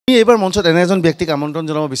এইবাৰ মঞ্চত এনে এজন ব্যক্তিক আমন্ত্ৰণ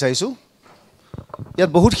জনাব বিচাৰিছোঁ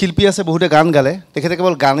ইয়াত বহুত শিল্পী আছে বহুতে গান গালে তেখেতে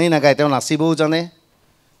কেৱল গানেই নাগায় তেওঁ নাচিবও জানে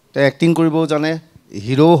তেওঁ এক্টিং কৰিবও জানে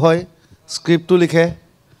হিৰো হয় স্ক্ৰিপ্টটো লিখে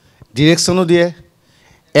ডিৰেকশ্যনো দিয়ে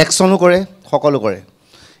একশ্যনো কৰে সকলো কৰে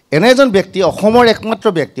এনে এজন ব্যক্তি অসমৰ একমাত্ৰ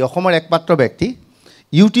ব্যক্তি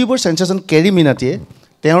ইউটিউবৰ সেন্সেশন কেৰি মিনাটিয়ে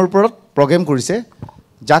তেওঁৰ ওপৰত প্ৰগ্ৰেম কৰিছে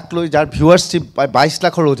যাক লৈ যাৰ ভিউৱাৰশ্বিপ 22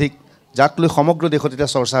 লাখৰ অধিক যাক লৈ সমগ্ৰ দেশত এটা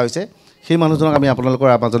চৰ্চা হৈছে সেই মানুহজনক আমি আপোনালোকৰ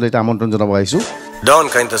মাজলৈ এটা আমন্ত্ৰণ জনাব আহিছোঁ डॉन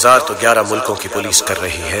का इंतजार तो 11 मुल्कों की पुलिस कर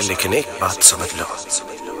रही है लेकिन एक बात समझ लो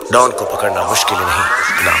डॉन को पकड़ना मुश्किल नहीं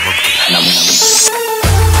नामुमकिन है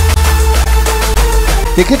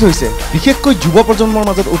তেখেত হৈছে বিশেষকৈ যুৱ প্ৰজন্মৰ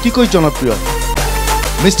মাজত অতিকৈ জনপ্ৰিয়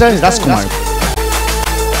মিস্টাৰ ৰাজকুমাৰ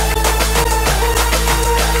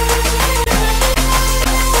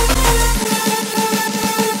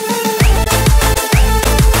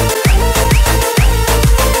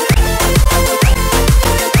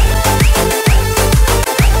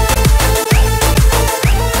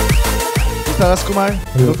ৰাজকুমাৰ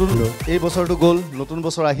নতুন এই বছৰটো গ'ল নতুন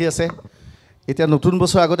বছৰ আহি আছে এতিয়া নতুন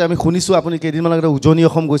বছৰ আগতে আমি শুনিছোঁ আপুনি কেইদিনমান আগতে উজনি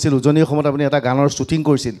অসম গৈছিল উজনি অসমত আপুনি এটা গানৰ শ্বুটিং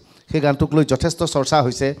কৰিছিল সেই গানটোক লৈ যথেষ্ট চৰ্চা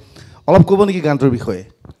হৈছে অলপ ক'ব নেকি গানটোৰ বিষয়ে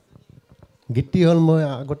গীতটি হ'ল মই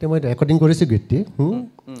আগতে মই ৰেকৰ্ডিং কৰিছোঁ গীতটি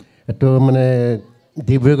এইটো মানে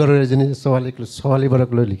ডিব্ৰুগড়ৰ এজনী ছোৱালীবোৰক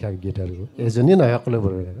লৈ লিখা গীত আৰু এজনী নহয়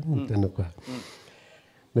সকলোবোৰ তেনেকুৱা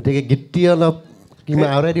গতিকে গীতটি অলপ কিমান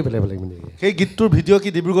আওৰাই দিব লাগিব মানে সেই গীতটোৰ ভিডিঅ' কি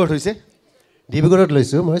ডিব্ৰুগড়ত হৈছে ডিব্ৰুগড়ত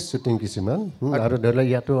লৈছোঁ মই শ্বুটিং কিছুমান আৰু ধৰি লওক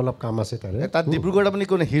ইয়াতো অলপ কাম আছে তাৰে তাত ডিব্ৰুগড়ত আপুনি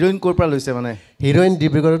কোনে হিৰইন ক'ৰ পৰা লৈছে মানে হিৰইন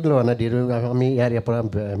ডিব্ৰুগড়ত লোৱা নাই আমি ইয়াৰ পৰা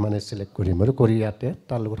মানে চিলেক্ট কৰিম আৰু কৰি ইয়াতে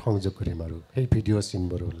তাৰ লগত সংযোগ কৰিম আৰু সেই ভিডিঅ'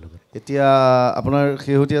 চিনবোৰৰ লগত এতিয়া আপোনাৰ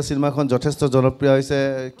শেহতীয়া চিনেমাখন যথেষ্ট জনপ্ৰিয় হৈছে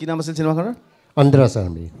কি নাম আছিল চিনেমাখনৰ অন্ধ্ৰাছ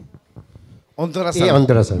আৰ্মি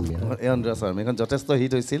এখন যথেষ্ট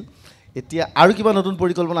হিট হৈছিল এতিয়া আৰু কিবা নতুন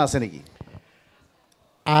পৰিকল্পনা আছে নেকি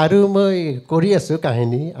আৰু মই কৰি আছোঁ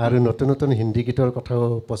কাহিনী আৰু নতুন নতুন হিন্দী গীতৰ কথাও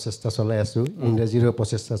প্ৰচেষ্টা চলাই আছোঁ ইংৰাজীৰো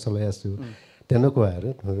প্ৰচেষ্টা চলাই আছোঁ তেনেকুৱা আৰু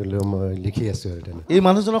ধৰিলেও মই লিখি আছোঁ আৰু তেনেকুৱা এই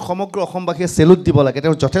মানুহজনক সমগ্ৰ অসমবাসীয়ে চেলুট দিব লাগে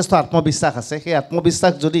তেওঁৰ যথেষ্ট আত্মবিশ্বাস আছে সেই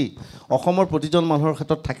আত্মবিশ্বাস যদি অসমৰ প্ৰতিজন মানুহৰ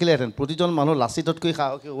ক্ষেত্ৰত থাকিলেহেঁতেন প্ৰতিজন মানুহ লাচিততকৈ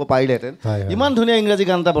সাহসী হ'ব পাৰিলেহেঁতেন ইমান ধুনীয়া ইংৰাজী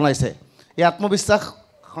গান এটা বনাইছে এই আত্মবিশ্বাস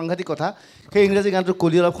সাংঘাতিক কথা সেই ইংৰাজী গানটোৰ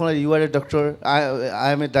কলি অলপ শুনাই U R A doctor I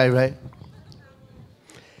M a driver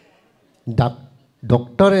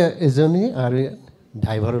doctor এজনী আৰু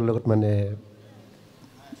ড্ৰাইভাৰৰ লগত মানে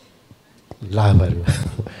লাভ আৰু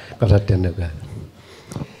কথা তেনেকুৱা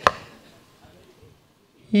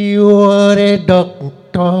U R A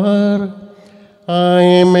doctor I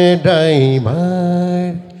M a driver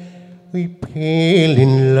we fail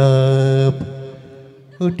in love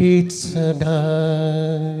with it's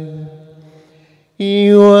আদাৰ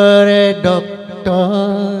U R A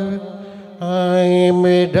doctor I am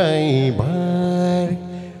a diver,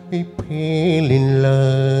 we fell in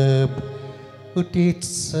love with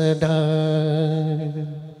each other.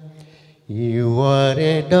 You are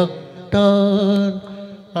a doctor,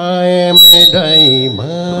 I am a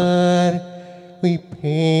diver, we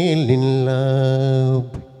fell in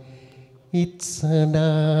love with each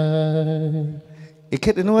other.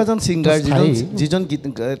 এখেত এনেকুৱা এজন singer যিজন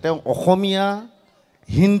তেওঁ অসমীয়া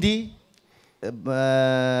হিন্দী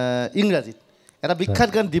ইংৰাজীত এটা বিখ্যাত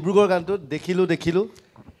গান ডিব্ৰুগড় গানটো দেখিলোঁ দেখিলোঁ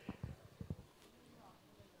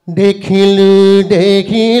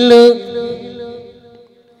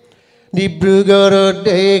ডিব্ৰুগড়ত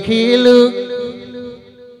দেখিলোঁ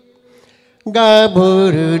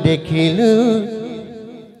গাভৰু দেখিলোঁ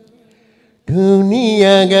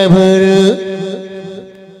ধুনীয়া গাভৰু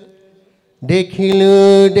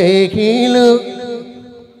দেখিলোঁ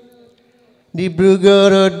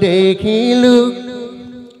ডিব্ৰুগড়ত দেখিলোঁ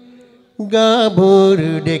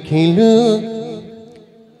গাভৰু দেখিলোঁ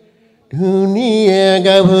ধুনীয়া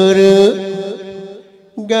গাভৰু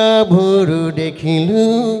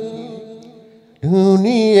দেখিলোঁ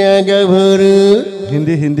ধুনীয়া গাভৰু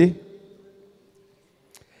হিন্দী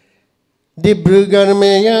डिब्रूगढ़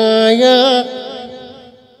में आया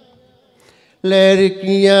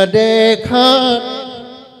लड़कियां देखा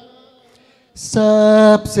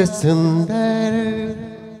सबसे सुंदर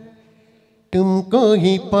तुमको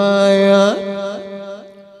ही पाया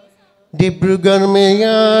डिब्रूगढ़ में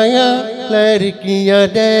आया लड़कियां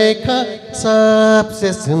देखा सबसे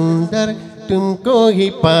सुंदर तुमको ही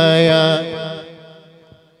पाया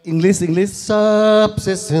इंग्लिश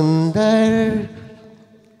सबसे सुंदर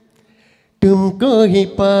तुमको ही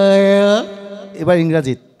पाया এবার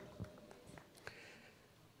ইংরাজিত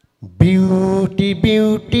ब्यूटी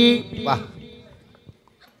ब्यूटी वाह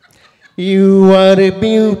You are a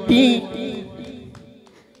beauty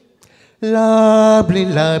Lovely,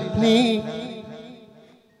 lovely,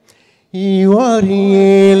 you are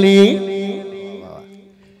really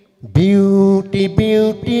beauty,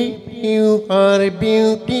 beauty, you are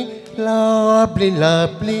beauty, lovely,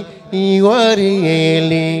 lovely, you are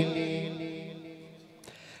really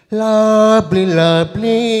lovely,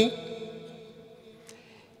 lovely,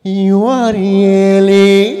 you are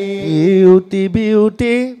really beauty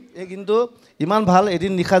beauty এই কিন্তু ইমান ভাল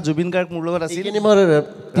এদিন নিশা জুবিন গাৰ্গ মোৰ লগত আছিল এইখিনি মোৰ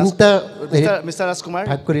তিনিটা মিষ্টাৰ ৰাজকুমাৰ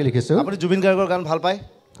ভাগ কৰি লিখিছোঁ আপুনি জুবিন গাৰ্গৰ গান ভাল পায়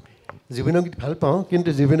জুবিনৰ গীত ভাল পাওঁ কিন্তু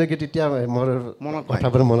জুবিনৰ গীত এতিয়া মোৰ মনত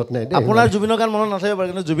কথাবোৰ মনত নাই দেই আপোনাৰ জুবিনৰ গান মনত নাথাকিব পাৰে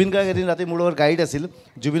কিন্তু জুবিন গাৰ্গ এদিন ৰাতি মোৰ লগত গাড়ীত আছিল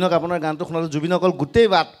জুবিনক আপোনাৰ গানটো শুনালোঁ জুবিন অকল গোটেই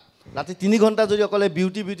বাট ৰাতি 3 ঘণ্টা যদি অকলে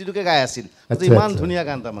বিউটি বিউটিটোকে গাই আছিল ইমান ধুনীয়া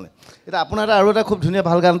গান তাৰমানে এতিয়া আপোনাৰ আৰু এটা খুব ধুনীয়া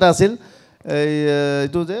ভাল গান এটা আছিল এই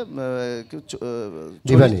এইটো যে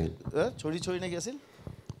দিৱানী ছৰি ছৰি নেকি আছিল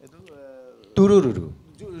এইটো তুৰুৰুৰু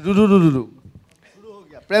ৰুৰু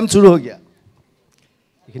প্ৰেম চুৰু হৈ গিয়া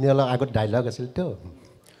এইখিনি অলপ আগত ডাইলগ আছিল তো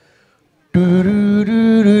তুৰুৰুৰু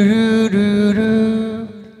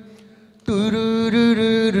তুৰুৰুৰু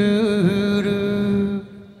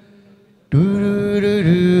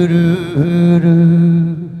তুৰুৰুৰু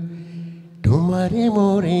তোমাৰে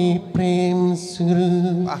মোৰে প্ৰেম সুৰু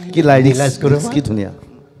কি লাইৰিক্স কি ধুনীয়া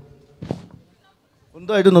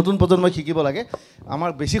সুন্দৰ এইটো নতুন প্ৰজন্মই শিকিব লাগে আমাৰ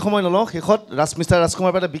বেছি সময় নলওঁ শেষত মিষ্টাৰ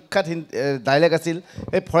ৰাজকুমাৰ এটা বিখ্যাত ডাইলেগ আছিল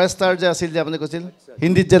এই ফৰেষ্টাৰ যে আছিল যে আপুনি কৈছিল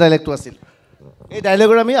হিন্দীত যে ডাইলেগটো আছিল এই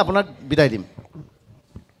ডাইলেগৰ আমি আপোনাক বিদায় দিম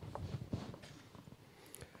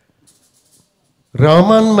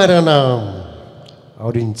रहमान मेरा नाम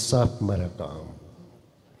और इंसाफ मेरा काम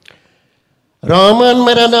रहमान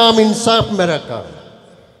मेरा नाम इंसाफ मेरा काम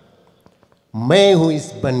मैं हूँ इस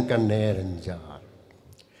बन का नया रेंजर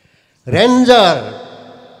रेंजर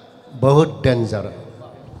बहुत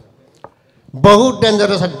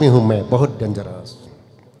डेंजरस आदमी हूँ मैं बहुत डेंजरस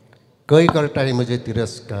कोई करता है मुझे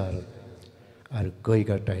तिरस्कार और कोई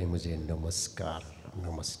करता है मुझे नमस्कार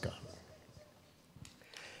नमस्कार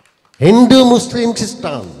हिंदू मुस्लिम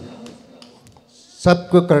क्रिस्तान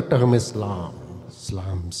सबको करता हूँ मैं सलाम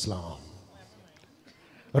सलाम सलाम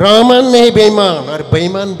रहमान नहीं बेईमान और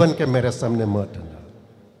बेईमान बन के मेरे सामने मत आना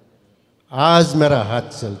आज मेरा हाथ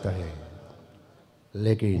चलता है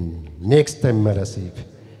लेकिन नेक्स्ट टाइम मेरा सिर्फ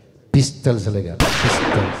पिस्टल चलेगा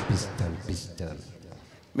पिस्टल पिस्टल पिस्टल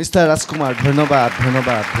মিষ্টাৰ ৰাজকুমাৰ ধন্যবাদ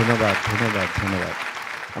ধন্যবাদ ধন্যবাদ ধন্যবাদ ধন্যবাদ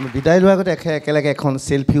আমি বিদায় লোৱাৰ আগতে একেলগে এখন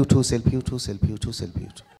চেল্ফি উঠো চেল্ফি উঠো চেল্ফি উঠো চেল্ফি উঠো